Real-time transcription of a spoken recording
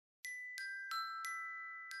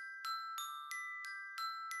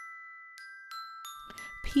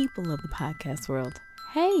people of the podcast world.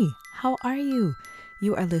 Hey, how are you?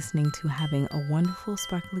 You are listening to Having a Wonderful,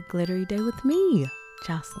 Sparkly, Glittery Day with me,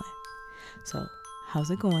 Jocelyn. So, how's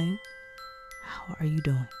it going? How are you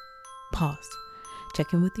doing? Pause.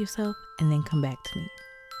 Check in with yourself and then come back to me.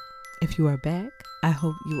 If you are back, I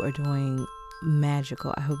hope you are doing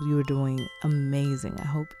magical. I hope you are doing amazing. I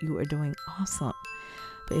hope you are doing awesome.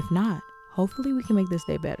 But if not, hopefully we can make this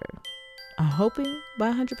day better. I'm hoping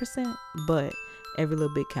by 100%, but every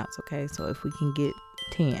little bit counts, okay? So if we can get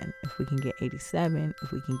 10, if we can get 87,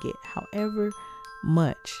 if we can get however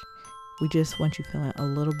much, we just want you feeling a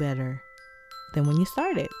little better than when you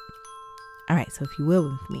started. All right, so if you will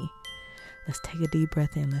with me, let's take a deep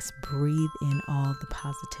breath in. Let's breathe in all the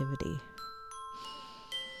positivity.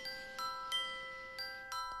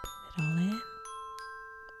 Breathe it all in.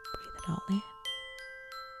 Breathe it all in.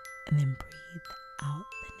 And then breathe out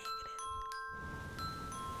the negative.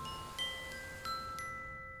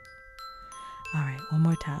 All right, one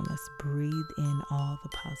more time. Let's breathe in all the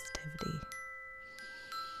positivity.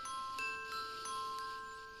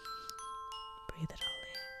 Breathe it all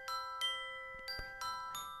in.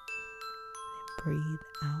 Breathe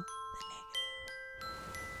it all in. And then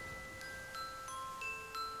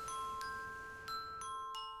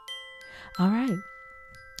breathe out the negative. All right.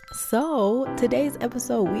 So today's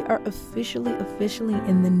episode, we are officially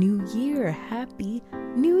in the new year. Happy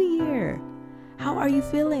New Year. How are you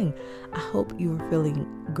feeling? I hope you are feeling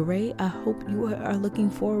great. I hope you are looking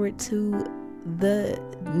forward to the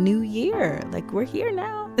new year. Like, we're here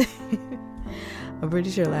now. I'm pretty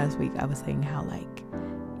sure last week I was saying how, like,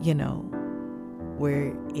 you know,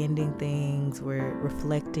 we're ending things, we're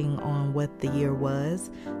reflecting on what the year was.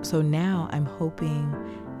 So now I'm hoping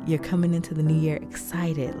you're coming into the new year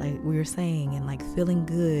excited, like we were saying, and like feeling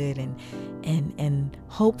good and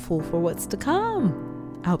hopeful for what's to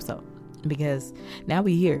come. I hope so, because now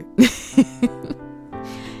we're here.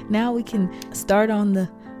 Now we can start on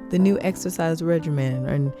the new exercise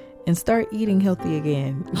regimen and start eating healthy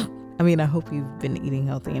again. I mean, I hope you've been eating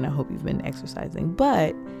healthy and I hope you've been exercising.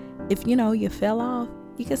 But if you fell off,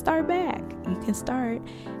 you can start back. You can start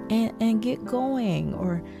and get going.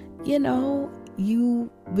 Or, you've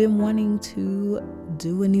been wanting to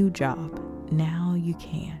do a new job. Now you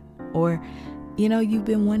can. Or, you've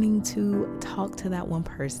been wanting to talk to that one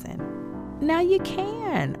person. Now you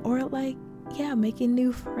can. Or making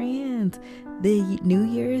new friends. The new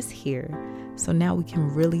year is here. So now we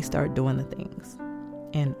can really start doing the things.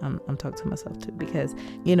 And I'm talking to myself too, because,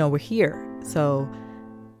 we're here. So,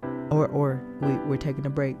 or we're taking a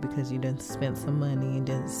break because you didn't spend some money and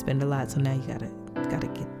didn't spend a lot. So now you gotta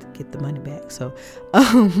get the money back. So,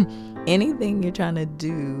 anything you're trying to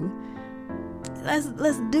do,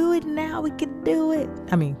 let's do it now. We can do it.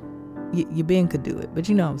 I mean, you Ben could do it, but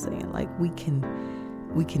you know what I'm saying? Like, we can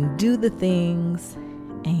do the things,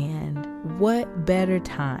 and what better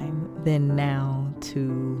time than now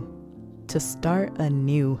to start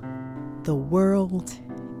anew. The world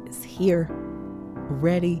is here,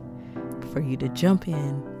 ready for you to jump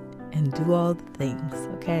in and do all the things,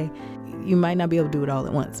 okay? You might not be able to do it all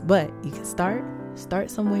at once, but you can start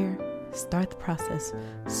somewhere, start the process,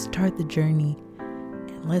 start the journey,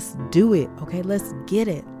 and let's do it, okay? Let's get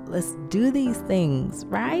it. Let's do these things,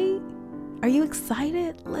 right? Are you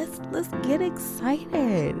excited? Let's get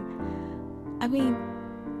excited. I mean,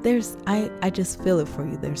 I just feel it for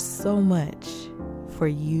you. There's so much for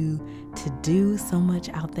you to do, so much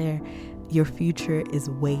out there. Your future is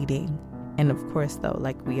waiting. And of course, though,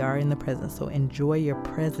 like, we are in the present, so enjoy your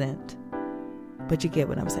present. But you get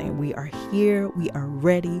what I'm saying. We are here. We are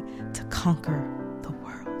ready to conquer the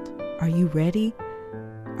world. Are you ready?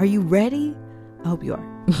 Are you ready? I hope you are.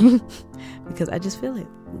 Because I just feel it.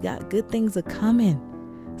 We got good things are coming.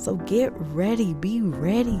 So get ready. Be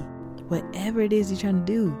ready. Whatever it is you're trying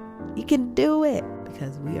to do, you can do it.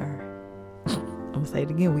 Because we are, I'm going to say it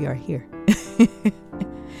again, we are here.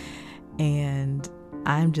 And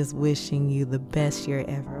I'm just wishing you the best year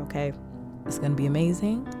ever, okay? It's going to be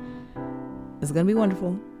amazing. It's going to be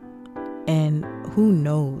wonderful. And who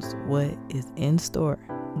knows what is in store?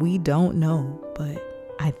 We don't know, but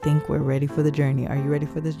I think we're ready for the journey. Are you ready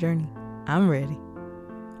for this journey? I'm ready.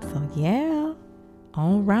 So yeah.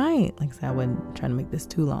 All right. Like I said, I wasn't trying to make this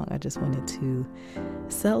too long. I just wanted to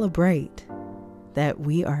celebrate that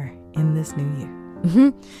we are in this new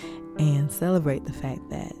year and celebrate the fact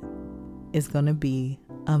that it's going to be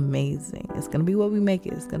amazing. It's going to be what we make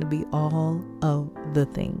it. It's going to be all of the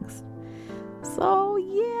things. So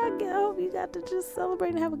yeah, girl, you got to just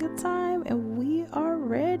celebrate and have a good time. And we are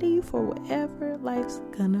ready for whatever life's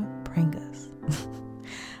going to bring us.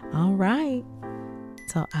 All right.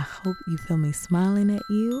 So I hope you feel me smiling at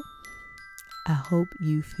you. I hope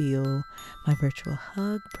you feel my virtual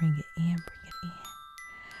hug. Bring it in, bring it in.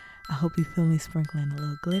 I hope you feel me sprinkling a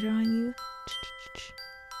little glitter on you.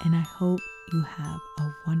 And I hope you have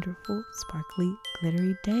a wonderful, sparkly,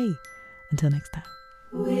 glittery day. Until next time.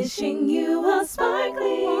 Wishing you a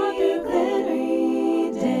sparkly,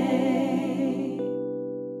 glittery day.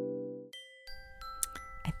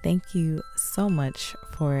 I thank you so much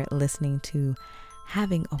for listening to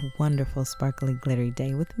Having a Wonderful, Sparkly, Glittery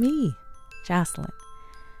Day with me, Jocelyn.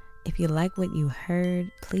 If you like what you heard,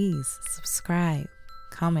 please subscribe,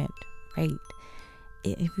 comment, rate.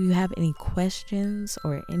 If you have any questions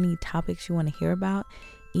or any topics you want to hear about,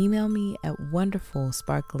 email me at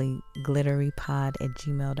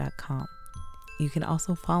wonderfulsparklyglitterypod@gmail.com. You can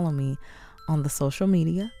also follow me on the social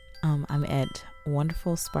media. I'm at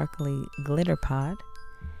Wonderful Sparkly Glitter Pod.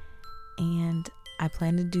 And I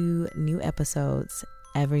plan to do new episodes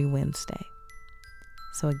every Wednesday.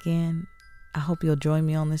 So again, I hope you'll join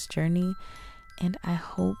me on this journey. And I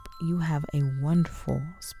hope you have a wonderful,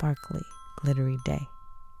 sparkly, glittery day.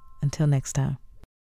 Until next time.